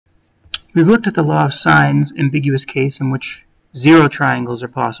We've looked at the law of sines, ambiguous case in which 0 triangles are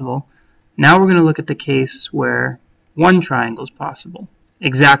possible. Now we're going to look at the case where 1 triangle is possible.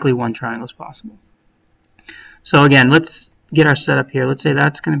 Exactly 1 triangle is possible. So again, let's get our setup here. Let's say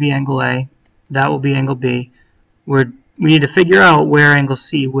that's going to be angle A. That will be angle B. We need to figure out where angle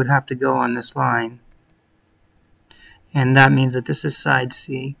C would have to go on this line. And that means that this is side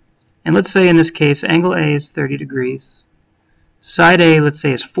C. And let's say in this case, angle A is 30 degrees. Side A, let's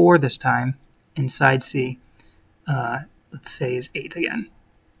say, is 4 this time. And side C, let's say, is 8 again.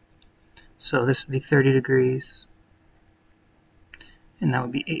 So this would be 30 degrees. And that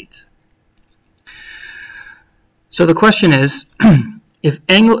would be 8. So the question is,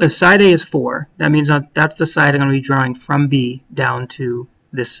 if side A is 4, that means that's the side I'm going to be drawing from B down to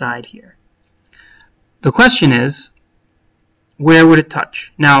this side here. The question is, where would it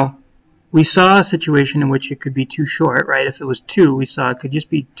touch? Now, we saw a situation in which it could be too short, right? If it was 2, we saw it could just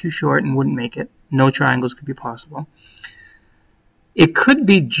be too short and wouldn't make it. No triangles could be possible. It could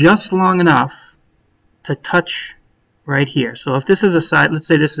be just long enough to touch right here. So if this is a side, let's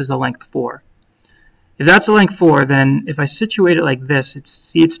say this is the length 4. If that's a length 4, then if I situate it like this,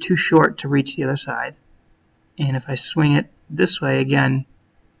 it's too short to reach the other side. And if I swing it this way, again,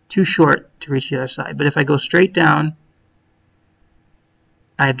 too short to reach the other side. But if I go straight down,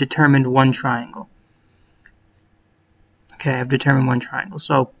 I've determined 1 triangle. Okay, I've determined 1 triangle.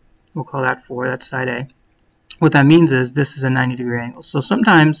 So we'll call that 4, that's side A. What that means is this is a 90-degree angle. So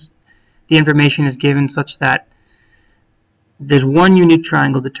sometimes the information is given such that there's 1 unique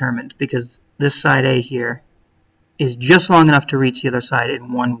triangle determined because this side A here is just long enough to reach the other side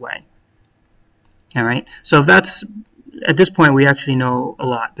in 1 way. Alright, so if that's, at this point we actually know a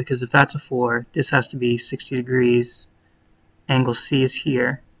lot, because if that's a 4, this has to be 60 degrees. Angle C is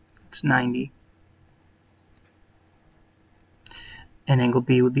here, it's 90. And angle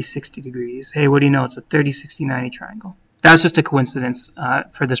B would be 60 degrees. Hey, what do you know? It's a 30, 60, 90 triangle. That's just a coincidence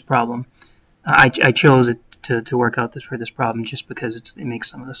for this problem. I chose it to work out for this problem just because it makes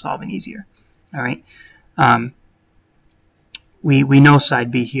some of the solving easier. All right. We know side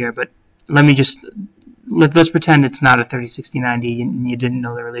B here, but let's pretend it's not a 30, 60, 90 and you didn't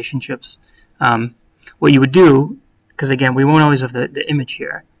know the relationships. What you would do, because again we won't always have the image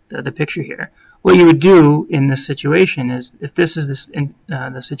here, the picture here. What you would do in this situation is, if this is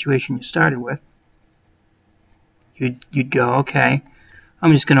the situation you started with, you'd go, okay,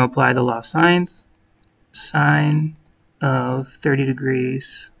 I'm just going to apply the law of sines. Sine of 30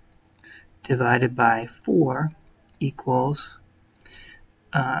 degrees divided by 4 equals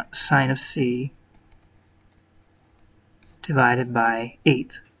sine of C divided by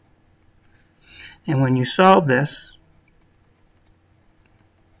 8. And when you solve this,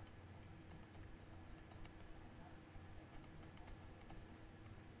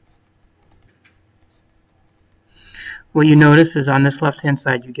 what you notice is on this left-hand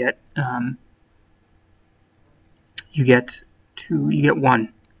side you get 1,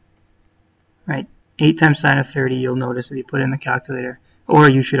 right? 8 times sine of 30, you'll notice if you put it in the calculator, or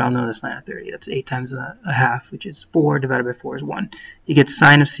you should all know the sine of 30. That's 8 times a half, which is 4, divided by 4 is 1. You get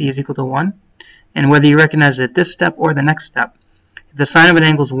sine of C is equal to 1. And whether you recognize it at this step or the next step, if the sine of an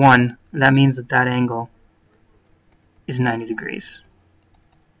angle is 1, that means that that angle is 90 degrees.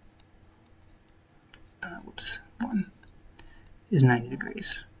 1 is 90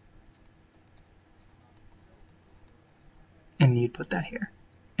 degrees. And you'd put that here.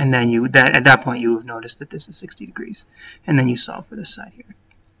 And then at that point you have noticed that this is 60 degrees. And then you solve for this side here.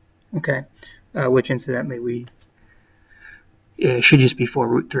 Okay, which incidentally it should just be 4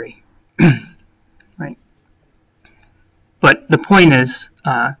 root 3. Right? But the point is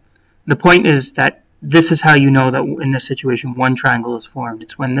that this is how you know that in this situation 1 triangle is formed.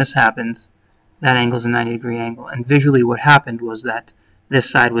 It's when this happens, that angle is a 90-degree angle. And visually what happened was that this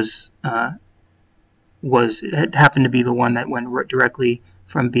side it happened to be the one that went directly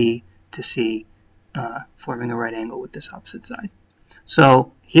from B to C, forming a right angle with this opposite side.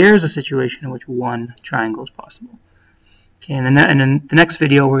 So here's a situation in which 1 triangle is possible. Okay, and in the next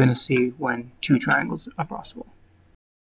video we're going to see when 2 triangles are possible.